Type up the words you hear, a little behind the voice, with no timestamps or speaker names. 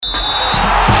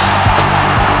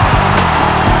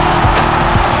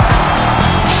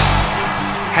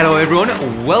Hello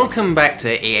everyone, welcome back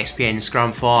to ESPN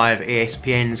Scrum 5,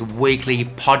 ESPN's weekly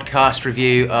podcast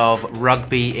review of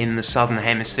rugby in the Southern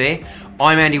Hemisphere.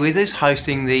 I'm Andy Withers,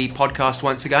 hosting the podcast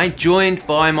once again, joined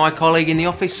by my colleague in the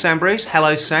office, Sam Bruce.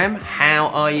 Hello Sam, how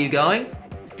are you going?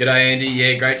 G'day Andy,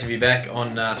 yeah, great to be back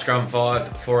on Scrum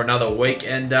 5 for another week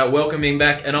and welcoming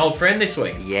back an old friend this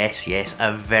week. Yes,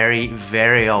 a very,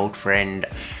 very old friend.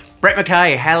 Brett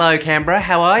McKay, hello Canberra,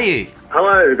 how are you?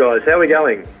 Hello guys, how are we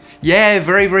going? Yeah,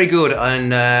 very, very good,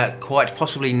 and quite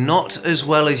possibly not as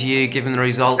well as you, given the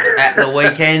result at the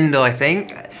weekend, I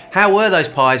think. How were those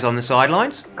pies on the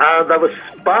sidelines? They were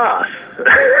sparse.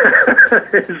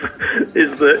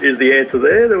 is the answer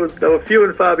there? They were few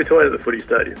and far between at the footy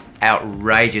stadium.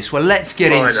 Outrageous. Well, let's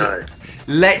get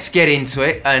into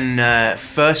it. And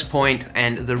first point,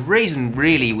 and the reason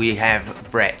really we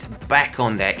have Brett back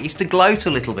on deck is to gloat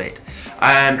a little bit.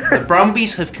 The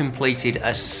Brumbies have completed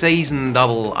a season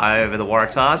double over the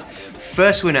Waratahs.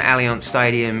 First win at Allianz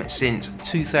Stadium since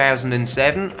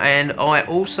 2007, and I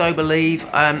also believe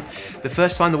the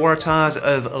first time the Waratahs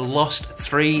have lost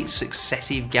 3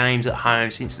 successive games at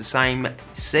home since the same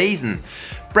season.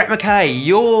 Brett McKay,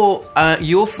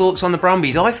 your thoughts on the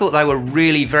Brumbies? I thought they were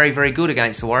really very, very good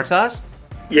against the Waratahs.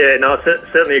 Yeah, no, I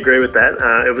certainly agree with that.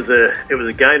 It was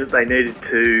a game that they needed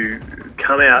to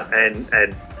come out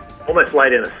and almost lay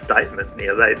down a statement.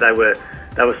 You know, they were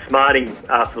smarting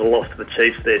after the loss to the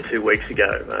Chiefs there 2 weeks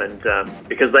ago, and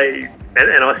because I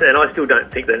still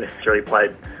don't think they necessarily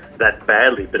played that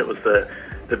badly, but it was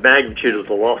the magnitude of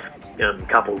the loss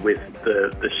coupled with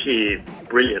the sheer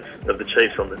brilliance of the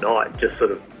Chiefs on the night just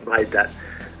sort of made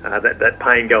that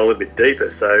pain go a little bit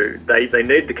deeper. So they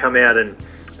need to come out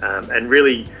and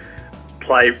really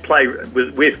play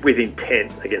with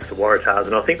intent against the Waratahs,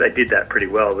 and I think they did that pretty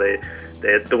well.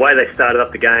 The way they started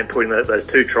up the game, putting those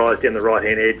 2 tries down the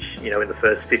right-hand edge, in the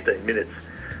first 15 minutes,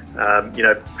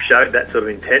 showed that sort of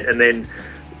intent. And then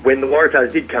when the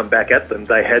Waratahs did come back at them,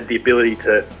 they had the ability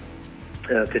to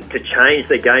change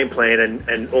their game plan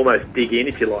and almost dig in,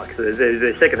 if you like. So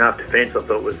their second half defence, I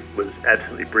thought, was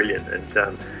absolutely brilliant.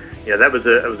 And that was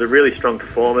a really strong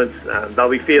performance. They'll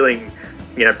be feeling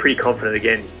pretty confident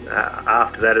again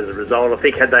after that as a result. I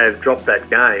think had they have dropped that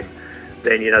game,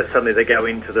 then suddenly they go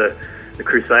into the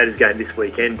Crusaders game this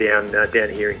weekend down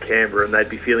here in Canberra, and they'd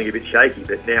be feeling a bit shaky.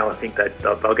 But now I think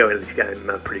they'll go into this game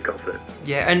pretty confident.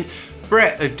 Yeah, and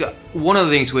Brett, one of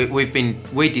the things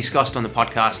we discussed on the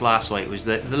podcast last week was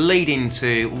the lead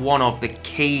into one of the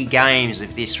key games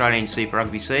of the Australian Super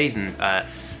Rugby season,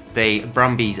 the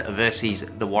Brumbies versus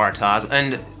the Waratahs,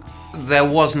 and there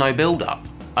was no build-up.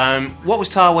 What was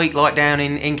Tar Week like down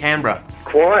in Canberra?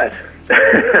 Quiet.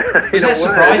 Is that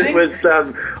surprising? It was.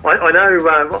 I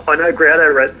know. Grado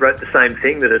wrote the same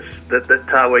thing, that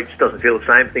Tar Week just doesn't feel the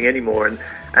same thing anymore, and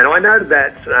I noted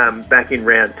that back in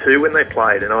round 2 when they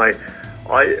played, and I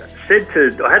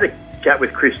had a chat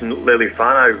with Christian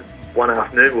Lelufano one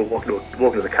afternoon. We were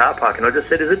walking to the car park, and I just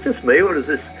said, "Is it just me, or does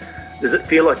it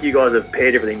feel like you guys have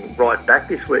pared everything right back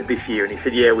this year?" And he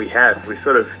said, "Yeah, we have.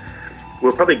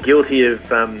 We're probably guilty of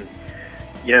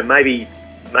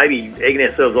maybe egging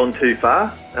ourselves on too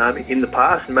far in the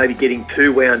past, and maybe getting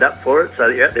too wound up for it.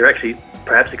 So they're actually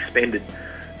perhaps expended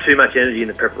too much energy in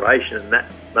the preparation, and that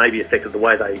maybe affected the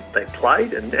way they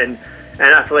played. And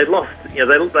after they'd lost,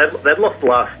 they'd lost the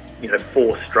last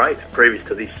 4 straight previous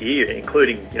to this year,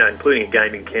 including a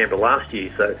game in Canberra last year.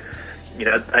 So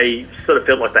they sort of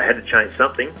felt like they had to change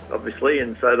something, obviously,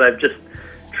 and so they've just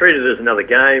treated it as another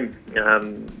game.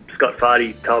 Scott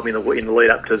Fardy told me in the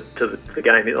lead up to the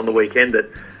game on the weekend that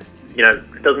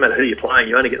it doesn't matter who you're playing,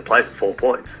 you only get to play for 4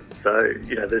 points. So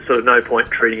there's sort of no point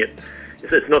treating it.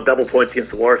 It's not double points against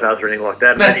the Waratahs or anything like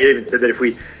that. And he even said that if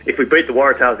we beat the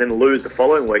Waratahs and lose the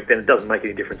following week, then it doesn't make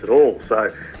any difference at all.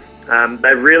 So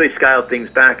they've really scaled things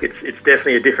back. It's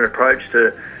definitely a different approach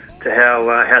to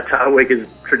how Tar Week has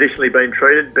traditionally been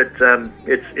treated, but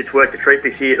it's worked a treat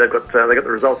this year. They got the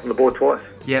results on the board twice.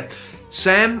 Yep.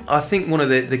 Sam, I think one of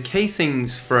the key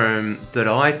things that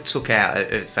I took out of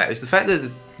the fact is the fact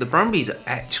that the Brumbies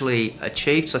actually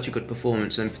achieved such a good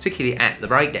performance, and particularly at the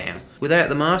breakdown, without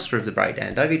the master of the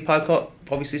breakdown. David Pocock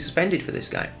obviously suspended for this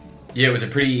game. Yeah, it was a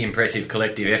pretty impressive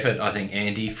collective effort, I think,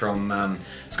 Andy, from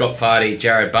Scott Fardy,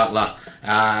 Jared Butler,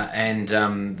 and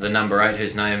the number 8,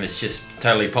 whose name has just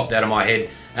totally popped out of my head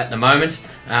at the moment.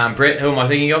 Brett, who am I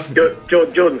thinking of?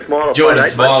 Jordan Smiler. Jordan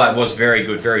Smiler was very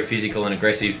good, very physical and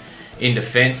aggressive in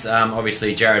defence.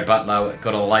 Obviously, Jared Butler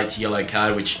got a late yellow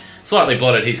card, which slightly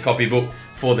blotted his copybook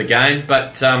for the game.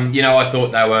 But I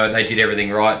thought they did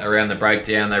everything right around the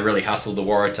breakdown. They really hustled the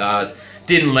Waratahs,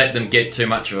 didn't let them get too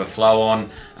much of a flow on,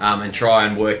 and try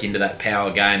and work into that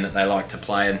power game that they like to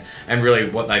play, and really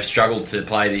what they've struggled to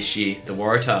play this year, the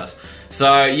Waratahs.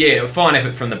 So yeah, a fine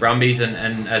effort from the Brumbies,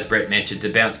 and as Brett mentioned,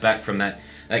 to bounce back from that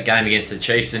game against the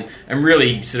Chiefs and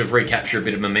really sort of recapture a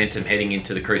bit of momentum heading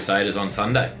into the Crusaders on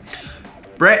Sunday.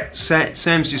 Brett,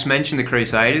 Sam's just mentioned the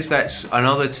Crusaders. That's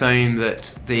another team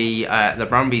that the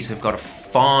Brumbies have got a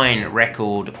fine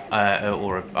record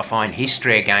or a fine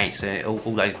history against, all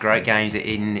those great games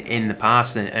in the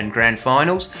past and grand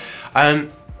finals.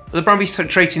 The Brumbies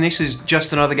treating this as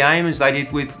just another game, as they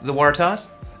did with the Waratahs?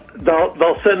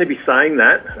 They'll certainly be saying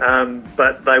that,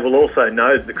 but they will also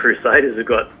know that the Crusaders have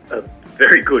got a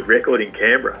very good record in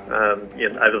Canberra.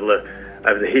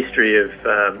 Over the history of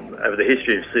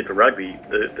Super Rugby,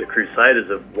 the Crusaders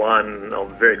have won.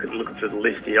 I'm very good looking through the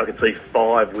list here. I can see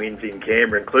 5 wins in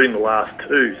Canberra, including the last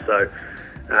 2. So,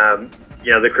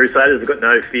 the Crusaders have got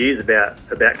no fears about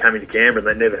coming to Canberra, and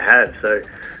they never have. So,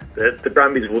 the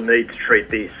Brumbies will need to treat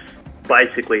this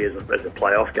basically as a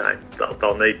playoff game.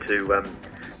 They'll need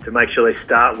to make sure they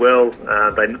start well.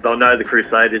 They'll know the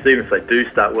Crusaders, even if they do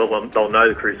start well, they'll know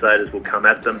the Crusaders will come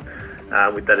at them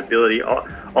with that ability.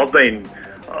 I've been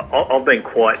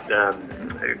quite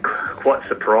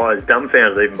surprised,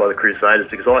 dumbfounded even by the Crusaders,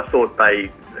 because I thought they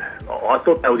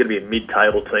were going to be a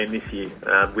mid-table team this year,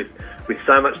 with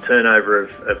so much turnover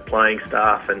of playing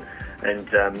staff and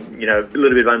a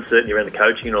little bit of uncertainty around the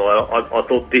coaching and all. I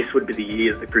thought this would be the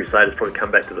year that the Crusaders probably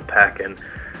come back to the pack, and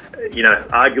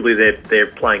arguably they're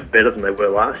playing better than they were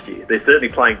last year. They're certainly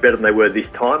playing better than they were this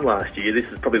time last year.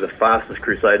 This is probably the fastest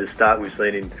Crusaders start we've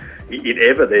seen in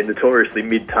ever. They're notoriously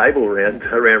mid-table around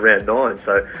round 9.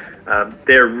 So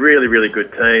they're a really, really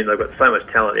good team. They've got so much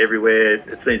talent everywhere.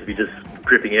 It seems to be just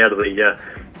dripping out of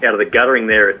the guttering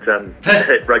there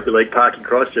at Rugby League Park in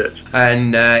Christchurch.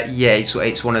 And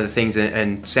it's one of the things.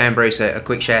 And Sam Bruce, a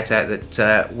quick shout out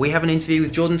that we have an interview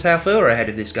with Jordan Taufua ahead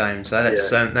of this game. So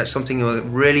that's something we're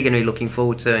really going to be looking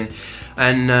forward to,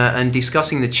 and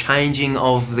discussing the changing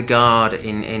of the guard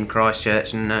in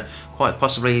Christchurch, and quite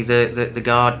possibly the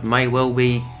guard may well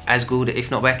be as good, if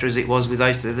not better, as it was with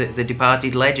the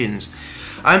departed legends.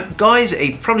 Guys,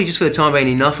 probably just for the time being,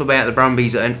 enough about the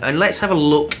Brumbies, and let's have a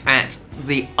look at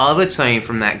the other team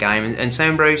from that game. And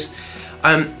Sam Bruce,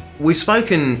 we've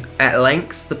spoken at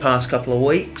length the past couple of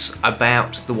weeks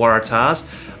about the Waratahs.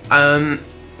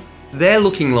 They're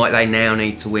looking like they now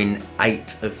need to win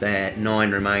 8 of their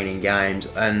 9 remaining games,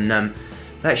 and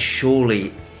that's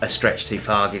surely a stretch too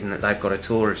far, given that they've got a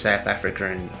tour of South Africa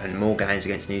and more games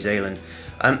against New Zealand.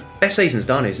 Best season's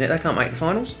done, isn't it? They can't make the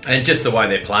finals. And just the way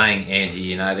they're playing,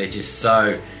 Andy, they're just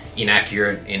so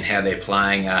inaccurate in how they're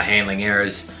playing. Handling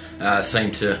errors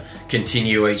seem to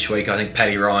continue each week. I think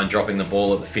Paddy Ryan dropping the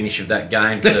ball at the finish of that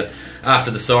game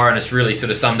after the siren has really sort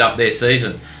of summed up their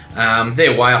season.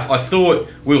 They're way off. I thought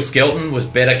Will Skelton was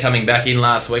better coming back in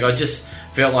last week. I just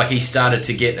felt like he started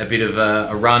to get a bit of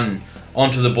a run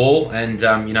onto the ball, and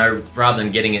rather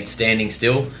than getting it standing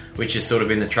still, which has sort of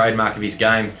been the trademark of his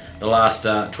game the last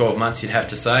 12 months, you'd have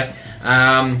to say.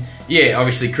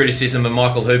 Obviously criticism of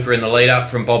Michael Hooper in the lead-up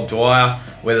from Bob Dwyer,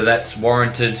 whether that's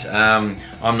warranted,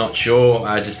 I'm not sure.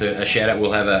 Just a shout-out,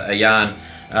 we'll have a yarn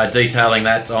detailing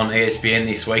that on ESPN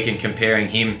this week and comparing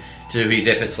him to his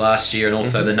efforts last year and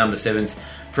also the number 7s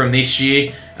from this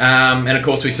year. And of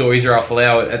course we saw Israel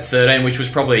Folau at 13, which was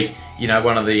probably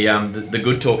one of the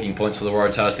good talking points for the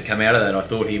Waratahs to come out of that. I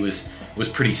thought he was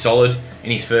pretty solid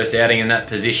in his first outing in that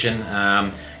position.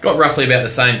 Got roughly about the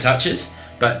same touches,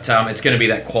 but it's going to be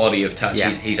that quality of touch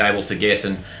he's able to get,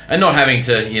 and not having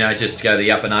to just go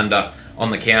the up and under on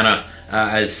the counter,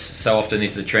 as so often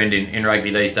is the trend in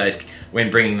rugby these days when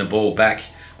bringing the ball back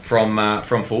from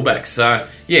fullbacks. So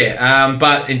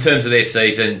but in terms of their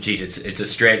season, it's a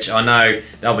stretch. I know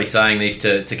they'll be saying these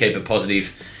to keep a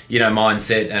positive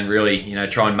mindset and really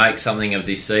try and make something of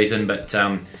this season, but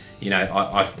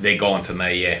they're gone for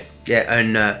me.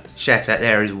 And shout out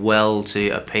there as well to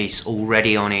a piece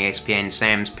already on ESPN,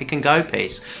 Sam's Pick and Go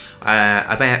piece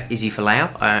about Izzy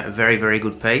Folau, a very, very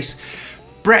good piece.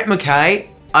 Brett McKay,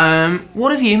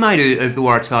 what have you made of the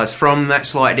Waratahs from that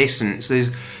slight distance?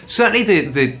 There's certainly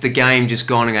the game just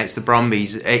gone against the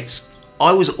Brumbies.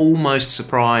 I was almost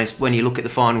surprised when you look at the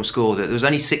final score that there was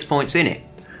only 6 points in it.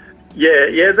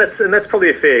 Yeah, that's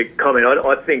probably a fair comment.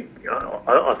 I think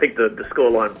the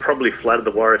scoreline probably flattered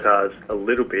the Waratahs a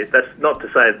little bit. That's not to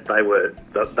say that they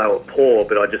were poor,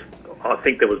 but I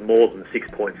think there was more than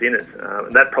 6 points in it,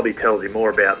 and that probably tells you more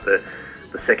about the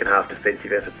second half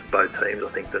defensive efforts of both teams, I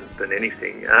think, than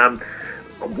anything.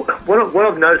 what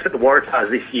I've noticed at the Waratahs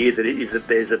this year that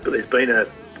there's been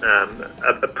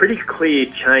a pretty clear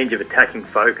change of attacking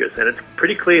focus, and it's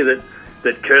pretty clear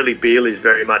that Curly Beale is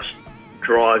very much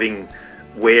driving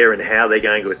where and how they're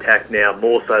going to attack now,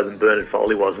 more so than Bernard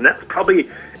Foley was, and that's probably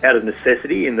out of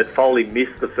necessity, in that Foley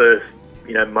missed the first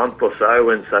month or so,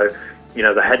 and so they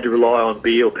had to rely on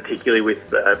Beale, particularly with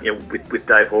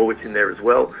Dave Horwitz in there as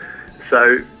well.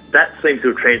 So that seems to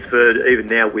have transferred even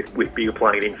now with Beale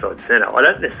playing at inside centre. I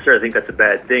don't necessarily think that's a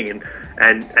bad thing,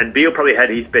 and Beale probably had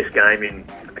his best game in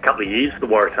a couple of years for the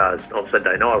Waratahs on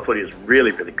Saturday night. I thought he was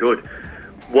really, really good.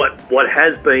 What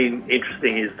has been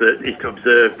interesting is to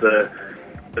observe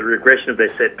the regression of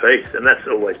their set piece, and that's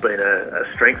always been a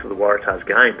strength of the Waratahs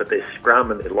game, but their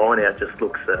scrum and their line out just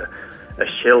looks a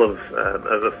shell of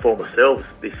a former selves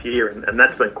this year, and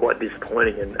that's been quite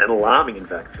disappointing and alarming, in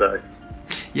fact. So,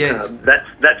 yes.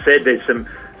 That said, there's some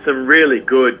really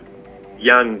good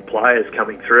young players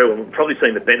coming through, and we've probably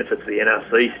seen the benefits of the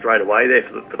NRC straight away there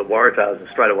for the Waratahs, and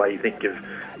straight away you think of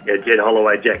Jed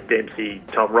Holloway, Jack Dempsey,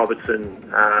 Tom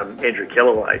Robertson, Andrew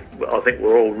Kellaway. I think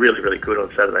we're all really, really good on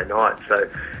Saturday night. So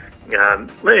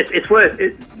it's worth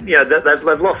it.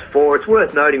 They've lost 4. It's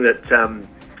worth noting that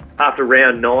after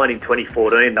round 9 in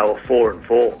 2014, they were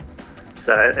 4-4.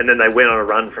 So, and then they went on a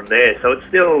run from there. So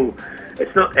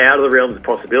it's not out of the realms of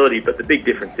possibility. But the big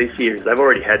difference this year is they've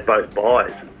already had both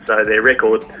byes. So their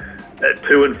record at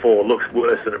 2-4 looks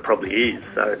worse than it probably is.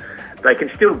 So they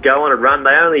can still go on a run.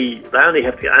 They only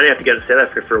have to go to South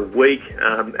Africa for a week,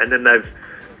 and then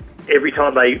every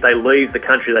time they leave the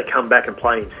country, they come back and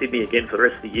play in Sydney again for the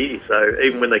rest of the year. So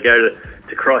even when they go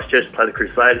to Christchurch to play the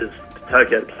Crusaders, to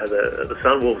Tokyo to play the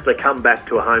Sunwolves, they come back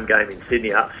to a home game in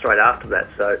Sydney straight after that.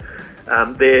 So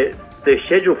their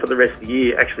schedule for the rest of the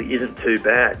year actually isn't too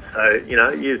bad. So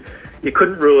you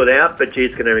couldn't rule it out, but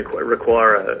it's going to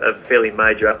require a fairly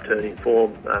major upturn in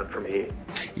form from here.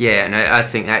 Yeah, and I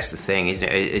think that's the thing, isn't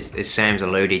it? As Sam's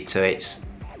alluded to, it's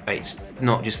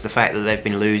not just the fact that they've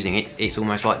been losing; it's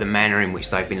almost like the manner in which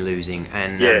they've been losing,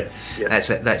 and that's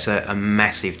a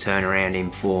massive turnaround in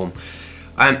form.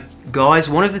 Guys,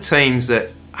 one of the teams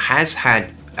that has had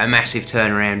a massive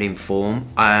turnaround in form,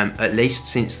 at least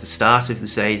since the start of the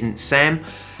season, Sam,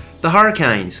 the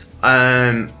Hurricanes.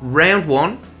 Round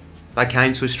 1. They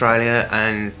came to Australia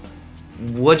and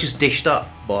were just dished up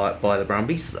by the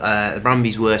Brumbies. The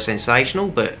Brumbies were sensational,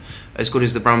 but as good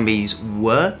as the Brumbies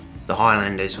were, the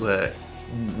Highlanders were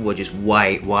just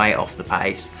way off the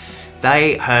pace.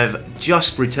 They have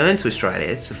just returned to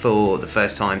Australia for the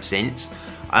first time since,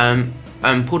 and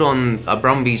put on a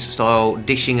Brumbies-style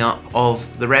dishing up of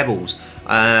the Rebels.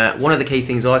 One of the key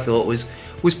things I thought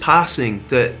was passing,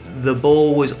 that the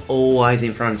ball was always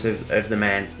in front of the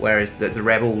man, whereas the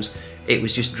Rebels, it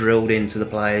was just drilled into the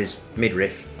players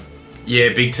midriff. Yeah,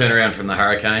 big turnaround from the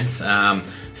Hurricanes.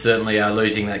 Certainly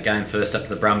losing that game first up to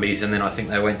the Brumbies, and then I think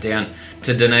they went down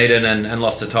to Dunedin and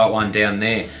lost a tight one down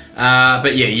there.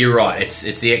 But yeah, you're right.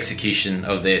 It's the execution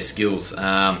of their skills.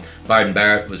 Beauden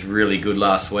Barrett was really good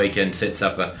last week and sets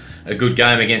up a good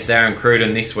game against Aaron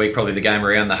Cruden this week, probably the game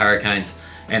around the Hurricanes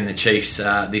and the Chiefs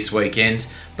this weekend.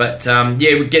 But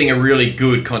we're getting a really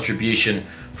good contribution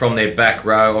from their back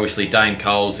row. Obviously, Dane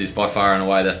Coles is by far and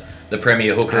away the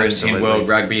premier hooker in world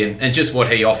rugby, and just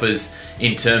what he offers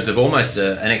in terms of almost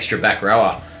an extra back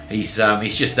rower. He's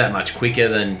just that much quicker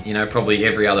than probably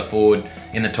every other forward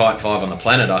in the tight 5 on the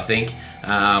planet, I think.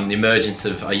 The emergence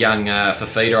of a young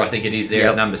Fafita, I think it is there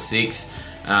at number 6.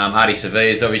 Artie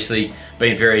Sevilla's obviously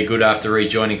been very good after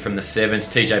rejoining from the Sevens.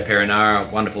 TJ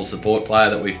Perinara, wonderful support player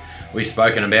that we've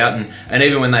spoken about, and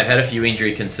even when they've had a few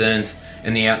injury concerns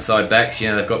in the outside backs,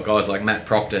 they've got guys like Matt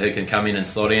Proctor who can come in and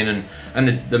slot in, and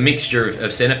the mixture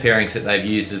of centre pairings that they've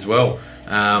used as well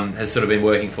has sort of been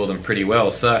working for them pretty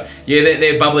well. So yeah,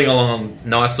 they're bubbling along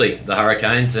nicely, the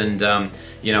Hurricanes, and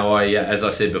as I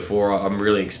said before, I'm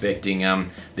really expecting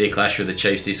their clash with the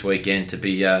Chiefs this weekend to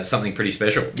be something pretty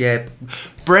special. Yeah,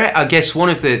 Brett, I guess one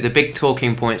of the big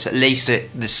talking points, at least at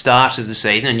the start of the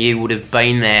season, and you would have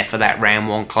been there for that round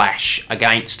 1 clash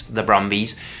against the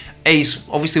Brumbies, is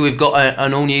obviously we've got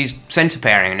an all-new centre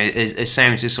pairing, and as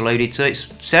Sam just alluded to,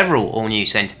 it's several all-new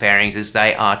centre pairings as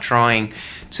they are trying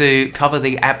to cover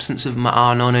the absence of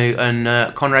Ma'a Nonu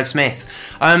and Conrad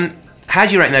Smith. How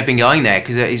do you reckon they've been going there?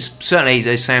 Because it's certainly,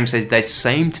 as Sam said, they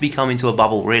seem to be coming to a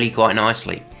bubble really quite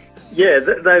nicely. Yeah,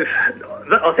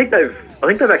 I think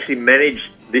they've actually managed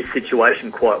this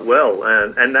situation quite well,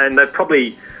 and they've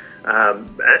probably,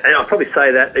 and I'll probably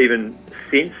say that even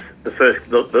since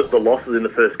the losses in the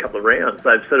first couple of rounds,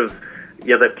 they've sort of,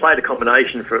 they've played a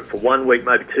combination for 1 week,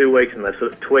 maybe 2 weeks, and they've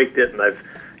sort of tweaked it, and they've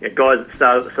guys that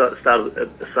started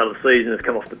at the start of the season have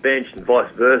come off the bench and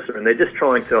vice versa, and they're just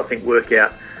trying to, I think, work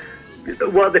out.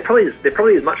 Well, they're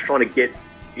probably as much trying to get,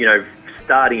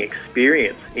 starting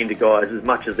experience into guys as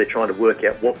much as they're trying to work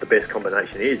out what the best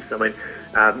combination is. I mean,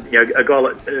 a guy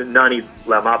like Nani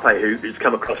Laumape, who's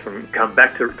come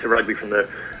back to rugby from the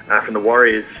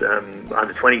Warriors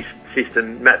under 20s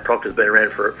system. Matt Proctor's been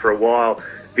around for a while.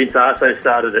 Vince Arso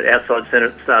started at outside centre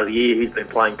at the start of the year. He's been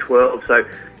playing 12, so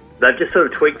they've just sort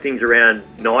of tweaked things around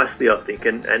nicely, I think,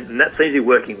 and that seems to be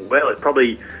working well. It's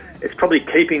probably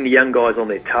keeping the young guys on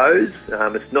their toes.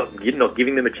 It's not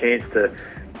giving them a chance to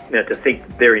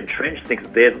think they're entrenched,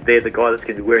 think that they're the guy that's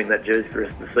going to be wearing that jersey for the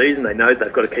rest of the season. They know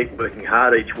they've got to keep working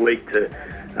hard each week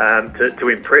to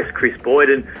impress Chris Boyd,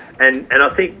 and I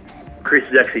think Chris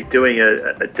is actually doing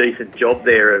a decent job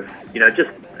there of just,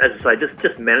 as I say,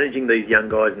 just managing these young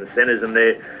guys in the centres, and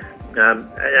they're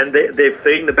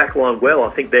feeding the back line well. I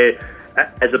think they're,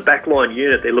 as a backline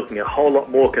unit, they're looking a whole lot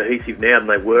more cohesive now than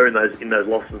they were in those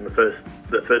losses in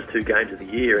the first two games of the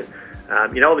year.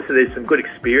 And obviously there's some good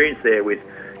experience there with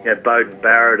Bowden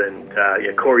Barrett and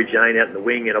Corey Jane out in the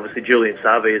wing, and obviously Julian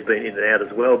Savi has been in and out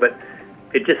as well. But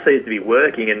it just seems to be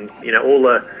working, and all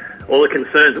the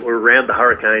concerns that were around the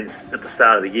Hurricanes at the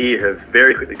start of the year have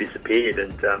very quickly disappeared,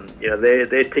 and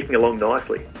they're ticking along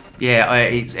nicely. Yeah,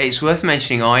 it's worth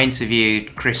mentioning I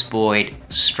interviewed Chris Boyd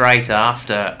straight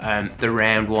after the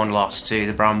round one loss to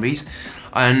the Brumbies,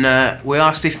 and we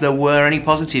asked if there were any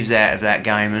positives out of that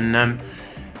game, and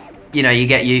you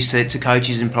get used to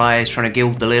coaches and players trying to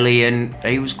gild the lily, and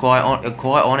he was quite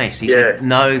honest. He said,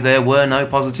 no, there were no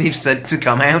positives to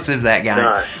come out of that game.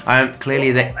 No.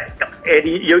 Clearly that...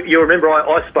 Eddie, you remember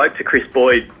I spoke to Chris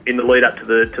Boyd in the lead up to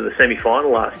the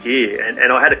semi-final last year, and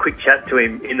I had a quick chat to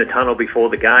him in the tunnel before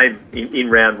the game in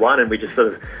round one, and we just sort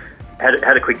of had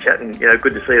a quick chat, and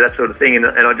good to see that sort of thing. And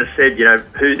I just said,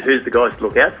 who's the guys to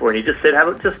look out for? And he just said,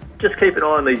 just keep an eye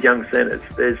on these young centres.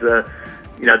 There's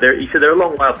he said they're a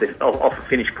long way off a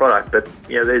finished product, but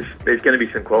there's going to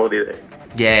be some quality there.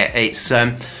 Yeah, it's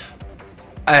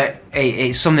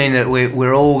something that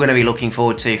we're all going to be looking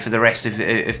forward to for the rest of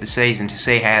the season, to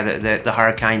see how the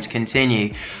Hurricanes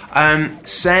continue.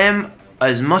 Sam,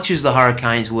 as much as the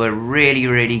Hurricanes were really,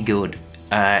 really good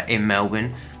in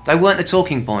Melbourne, they weren't the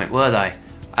talking point, were they?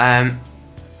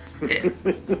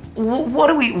 What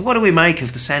do we make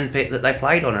of the sandpit that they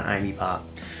played on at AAMI Park?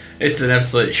 It's an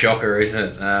absolute shocker,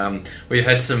 isn't it? We've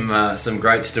had some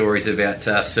great stories about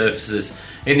surfaces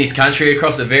in this country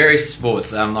across the various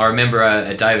sports. I remember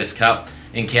a Davis Cup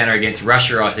encounter against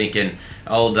Russia, I think, and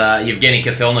old Yevgeny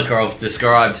Kafelnikov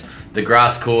described the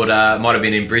grass court, might have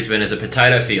been in Brisbane, as a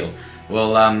potato field.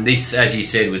 Well, this, as you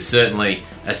said, was certainly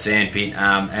a sandpit,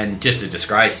 and just a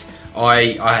disgrace.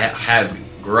 I have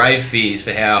grave fears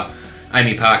for how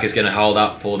AAMI Park is going to hold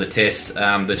up for the test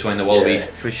between the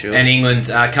Wallabies and England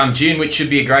come June, which should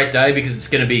be a great day because it's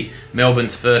going to be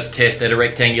Melbourne's first test at a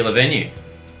rectangular venue.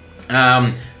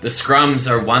 The scrums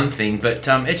are one thing, but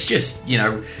it's just,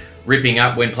 ripping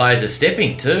up when players are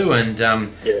stepping too, and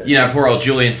poor old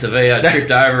Julian Sevilla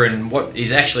tripped over and what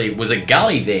is actually was a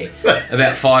gully there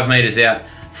about 5 metres out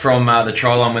from the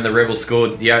try line when the Rebels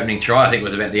scored the opening try. I think it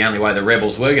was about the only way the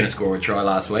Rebels were going to score a try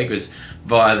last week was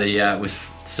via with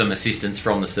some assistance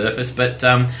from the surface. But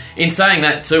in saying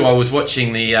that too, I was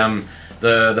watching the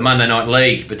Monday Night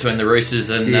League between the Roosters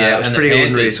and the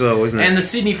Panthers, as well, wasn't it? And the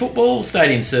Sydney Football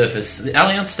Stadium surface, the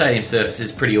Allianz Stadium surface,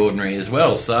 is pretty ordinary as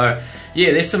well. So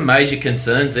yeah, there's some major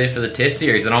concerns there for the Test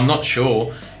series, and I'm not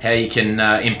sure how you can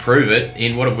improve it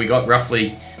in what have we got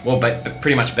roughly,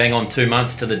 pretty much bang on 2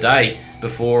 months to the day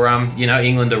before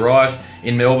England arrive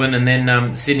in Melbourne and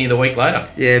then Sydney the week later.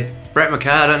 Yeah. Brett McCarr,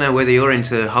 I don't know whether you're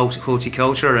into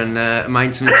horticulture and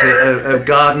maintenance of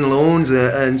garden lawns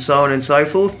and so on and so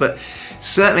forth, but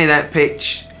certainly that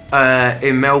pitch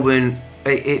in Melbourne,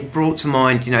 it brought to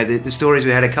mind, the stories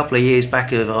we had a couple of years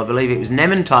back of, I believe it was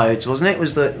nematodes, wasn't it?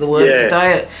 Was the word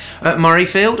today at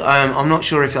Murrayfield? I'm not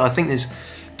sure I think there's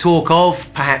talk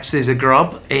of perhaps there's a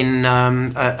grub in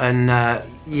the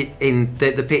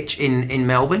pitch in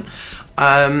Melbourne,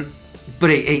 but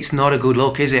it's not a good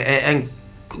look, is it? And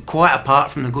quite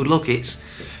apart from the good look, it's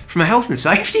from a health and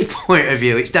safety point of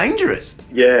view, it's dangerous.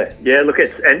 Yeah. Look,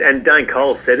 and Dane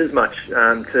Cole said as much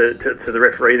to the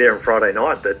referee there on Friday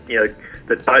night that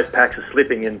that both packs are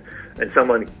slipping and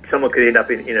someone could end up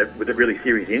with a really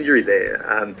serious injury there.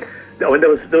 There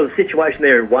was a situation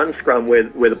there in one scrum where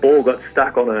the ball got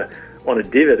stuck on a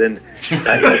divot and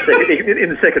in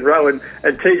the second row, and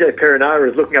TJ Perinara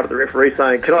is looking up at the referee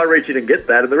saying, "Can I reach in and get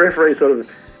that?" And the referee sort of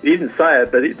he didn't say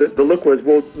it, but the look was,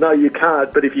 well, no, you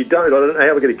can't. But if you don't, I don't know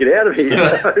how we're going to get out of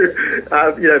here.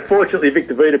 So, fortunately,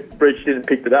 Victor Vita breached in and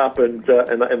picked it up, and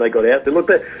they got out. But look,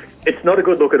 it's not a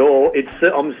good look at all.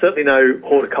 I'm certainly no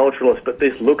horticulturalist, but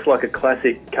this looks like a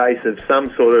classic case of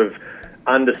some sort of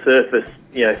undersurface,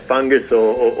 fungus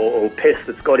or pest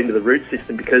that's got into the root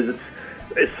system, because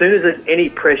as soon as there's any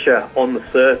pressure on the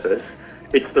surface,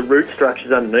 it's the root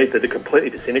structures underneath that are completely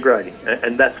disintegrating,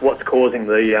 and that's what's causing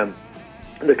the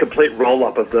complete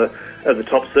roll-up of the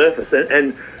top surface.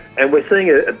 And we're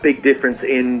seeing a big difference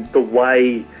in the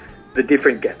way the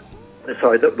different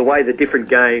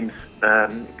games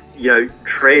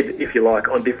tread, if you like,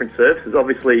 on different surfaces.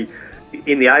 Obviously,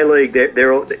 in the A-League,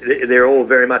 they're all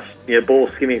very much ball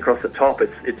skimming across the top.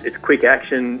 It's quick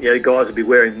action. Guys will be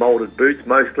wearing moulded boots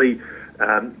mostly.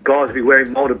 Guys will be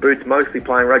wearing moulded boots mostly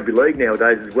playing rugby league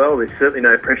nowadays as well. There's certainly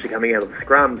no pressure coming out of the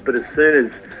scrums, but as soon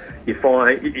as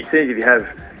you have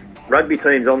rugby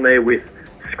teams on there with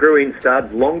screw-in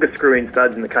studs, longer screw-in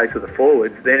studs in the case of the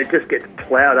forwards, then it just gets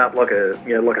ploughed up like a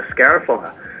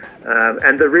scarifier.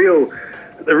 And the real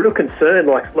concern,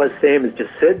 like Sam has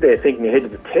just said there, thinking ahead to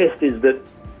the test, is that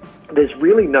there's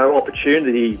really no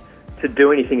opportunity to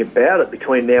do anything about it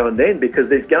between now and then, because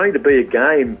there's going to be a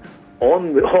game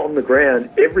on the ground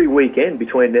every weekend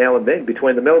between now and then,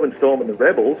 between the Melbourne Storm and the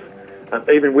Rebels.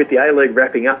 Even with the A-League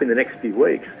wrapping up in the next few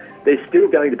weeks, there's still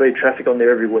going to be traffic on there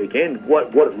every weekend.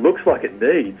 What it looks like it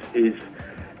needs is,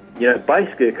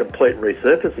 basically a complete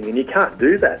resurfacing, and you can't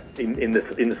do that in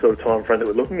the sort of time frame that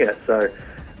we're looking at. So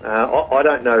I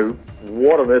don't know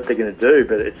what on earth they're going to do,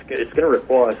 but it's going to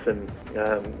require some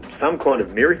kind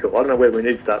of miracle. I don't know whether we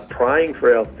need to start praying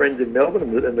for our friends in Melbourne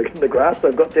and the grass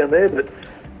they've got down there, but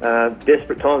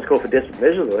desperate times call for desperate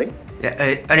measures, I think. Yeah,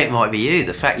 and it might be you.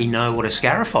 The fact you know what a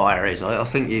scarifier is, I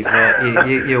think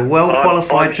you're well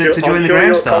qualified to join the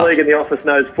ground staff. Your colleague in the office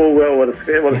knows full well what a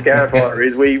scarifier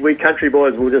is. We country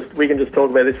boys we can just talk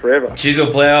about this forever.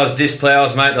 Chisel ploughs, disc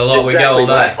ploughs, mate. The lot, exactly, we go all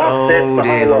day. Oh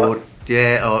dear Lord.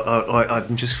 Yeah,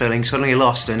 I'm just feeling suddenly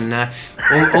lost, and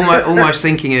almost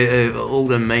thinking of all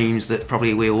the memes that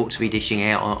probably we ought to be dishing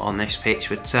out on this pitch.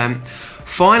 But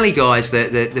finally, guys,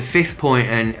 the fifth point,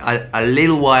 and a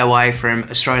little way away from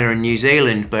Australia and New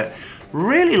Zealand, but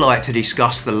really like to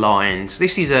discuss the Lions.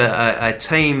 This is a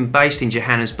team based in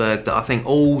Johannesburg that I think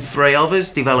all three of us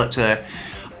developed a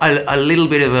little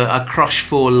bit of a crush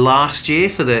for last year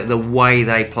for the way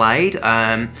they played.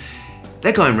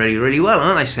 They're going really, really well,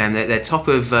 aren't they, Sam? They're top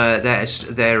of their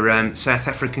South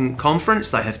African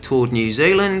conference. They have toured New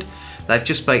Zealand. They've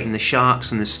just beaten the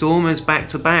Sharks and the Stormers back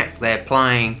to back. They're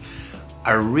playing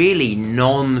a really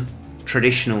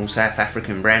non-traditional South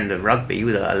African brand of rugby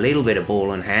with a little bit of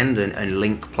ball in hand and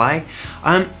link play.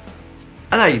 Are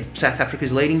they South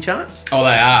Africa's leading chance? Oh,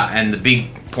 they are. And the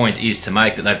big point is to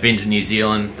make that they've been to New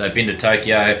Zealand, they've been to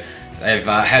Tokyo, they've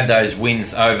had those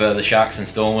wins over the Sharks and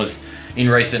Stormers in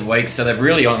recent weeks, so they've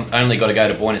really only got to go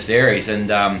to Buenos Aires and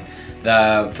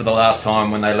for the last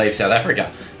time when they leave South Africa,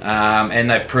 and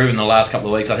they've proven the last couple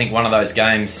of weeks. I think one of those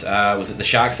games was it the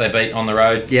Sharks they beat on the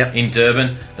road in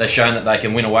Durban. They've shown that they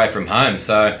can win away from home,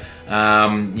 so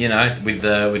with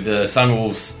the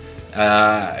Sunwolves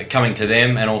coming to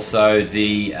them, and also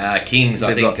the Kings,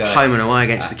 I think got home and away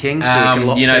against the Kings, so we can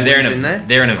lock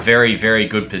they're in a very, very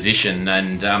good position,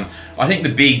 and I think the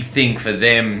big thing for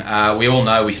them, we all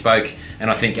know, we spoke, and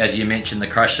I think as you mentioned, the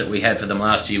crush that we had for them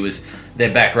last year was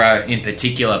their back row in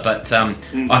particular, but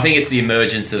I think it's the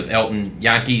emergence of Elton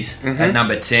Yankees at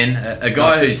number 10, a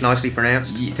guy who's nicely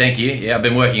pronounced. Thank you. Yeah, I've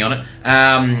been working on it.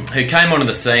 Who came onto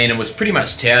the scene and was pretty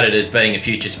much touted as being a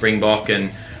future Springbok,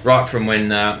 and right from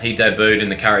when he debuted in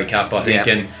the Currie Cup, I think,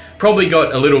 and probably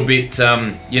got a little bit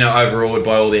overawed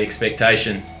by all the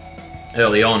expectation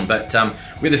early on, but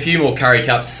with a few more Currie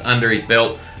Cups under his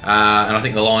belt, and I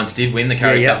think the Lions did win the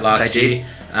Currie Cup last year,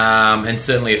 and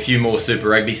certainly a few more Super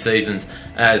Rugby seasons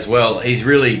as well, he's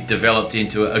really developed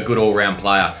into a good all-round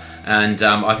player, and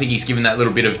I think he's given that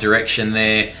little bit of direction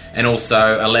there, and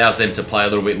also allows them to play a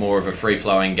little bit more of a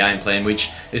free-flowing game plan, which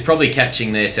is probably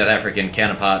catching their South African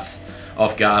counterparts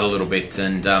off guard a little bit,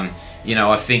 and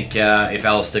I think if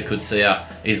Alistair Coetzee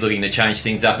is looking to change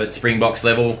things up at Springboks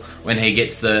level when he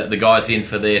gets the guys in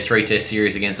for their 3-test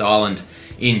series against Ireland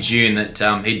in June,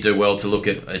 that he'd do well to look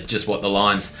at just what the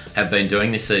Lions have been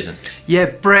doing this season. Yeah,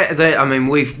 Brett,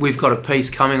 we've got a piece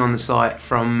coming on the site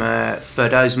from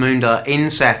Ferdows Munda in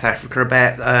South Africa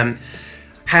about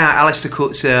how Alistair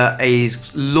Coetzee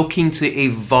is looking to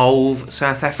evolve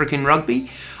South African rugby.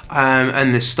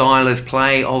 And the style of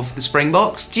play of the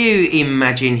Springboks. Do you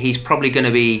imagine he's probably going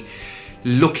to be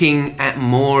looking at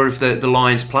more of the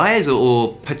Lions players,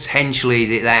 or potentially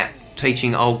is it that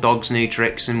teaching old dogs new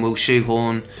tricks and will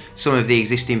shoehorn some of the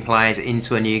existing players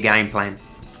into a new game plan?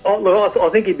 Oh, look, I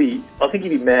think he'd be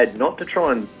mad not to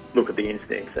try and look at the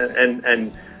instincts,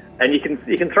 and you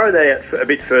can throw that out a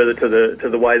bit further to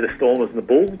the way the Stormers and the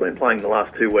Bulls have been playing the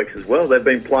last 2 weeks as well. They've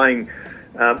been playing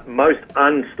most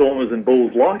un-Stormers and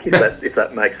Bulls like, if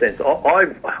that makes sense.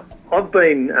 I'm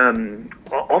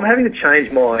having to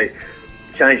change my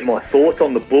thoughts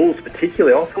on the Bulls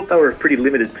particularly. I thought they were a pretty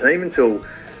limited team until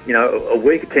a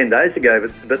week or 10 days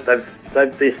ago, but they're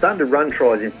starting to run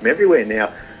tries in from everywhere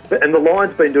now. And the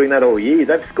Lions been doing that all year.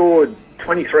 They've scored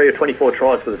 23 or 24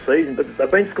 tries for the season, but they've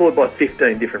been scored by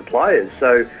 15 different players.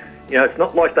 So, it's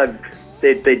not like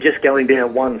they're just going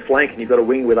down one flank and you've got a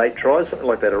wing with 8 tries, something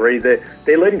like that already.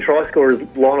 Their leading try scorer is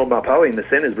Lionel Mapoe in the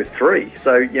centres with 3.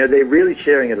 So, they're really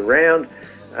sharing it around.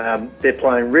 They're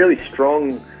playing really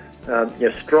strong,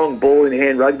 strong ball in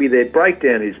hand rugby. Their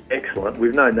breakdown is excellent.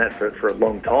 We've known that for a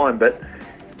long time, but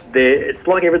it's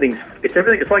like everything's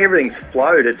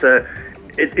flowed.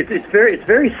 It's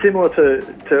very similar to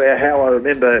how I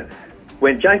remember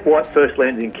when Jake White first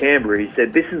landed in Canberra. He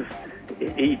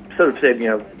sort of said,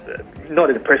 not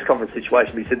in a press conference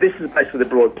situation, but he said, this is basically the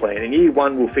broad plan. In year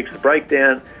 1, we'll fix the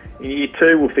breakdown. In year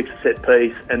 2, we'll fix the set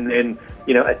piece, and then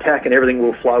attack and everything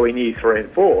will flow in year 3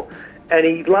 and 4. And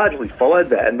he largely followed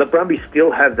that. And the Brumbies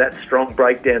still have that strong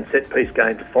breakdown set piece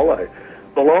game to follow.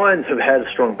 The Lions have had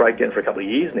a strong breakdown for a couple of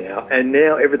years now, and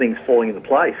now everything's falling into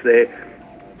place. They're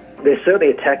certainly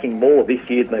attacking more this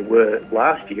year than they were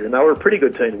last year, and they were a pretty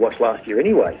good team to watch last year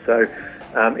anyway. So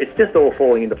it's just all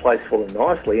falling into place for them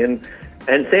nicely. And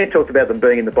Sam talked about them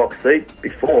being in the box seat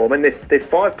before. I mean, they're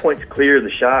 5 points clear of the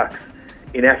Sharks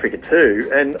in Africa too,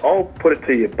 and I'll put it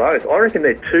to you both. I reckon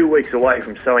they're 2 weeks away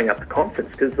from sewing up the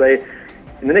conference, because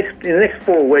in the next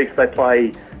 4 weeks they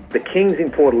play the Kings in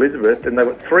Port Elizabeth, and they've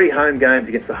got 3 home games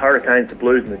against the Hurricanes, the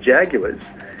Blues, and the Jaguars.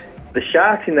 The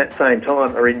Sharks in that same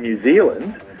time are in New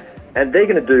Zealand, and they're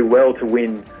going to do well to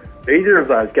win either of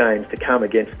those games to come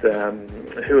against,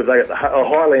 who have they got? The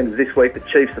Highlanders this week, the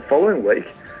Chiefs the following week,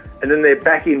 and then they're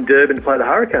back in Durban to play the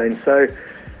Hurricanes. So,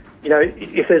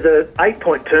 if there's an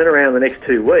 8-point turnaround the next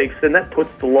 2 weeks, then that puts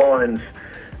the Lions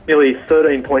nearly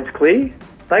 13 points clear.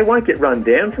 They won't get run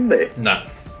down from there. No,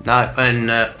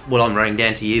 and I'm running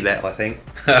down to you, Bet, I think.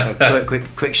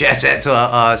 quick shout out to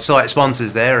our site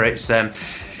sponsors there. It's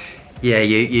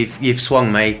you've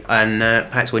swung me, and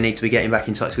perhaps we need to be getting back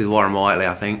in touch with Warren Whiteley.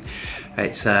 I think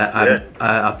it's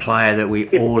a player that we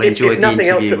all enjoyed the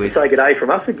interview with. Say good day from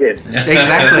us again.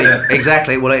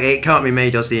 Exactly. Well, it can't be me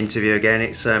does the interview again.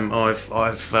 It's I've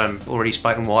already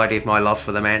spoken widely of my love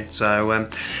for the man. So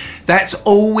that's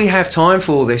all we have time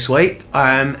for this week.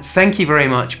 Thank you very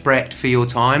much, Brett, for your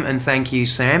time, and thank you,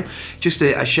 Sam. Just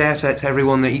a shout out to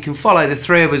everyone that you can follow the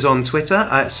three of us on Twitter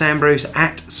at Sam Bruce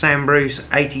at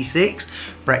SamBruce86,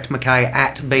 Brett McKay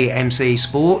at BMC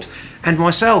Sport, and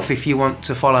myself, if you want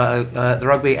to follow the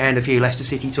rugby and a few Leicester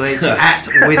City tweets, at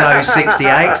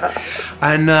Witho68,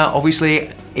 and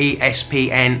obviously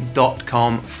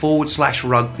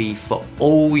espn.com/rugby for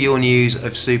all your news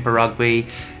of Super Rugby,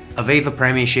 Aviva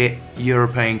Premiership,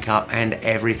 European Cup, and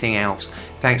everything else.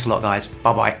 Thanks a lot, guys.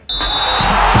 Bye-bye.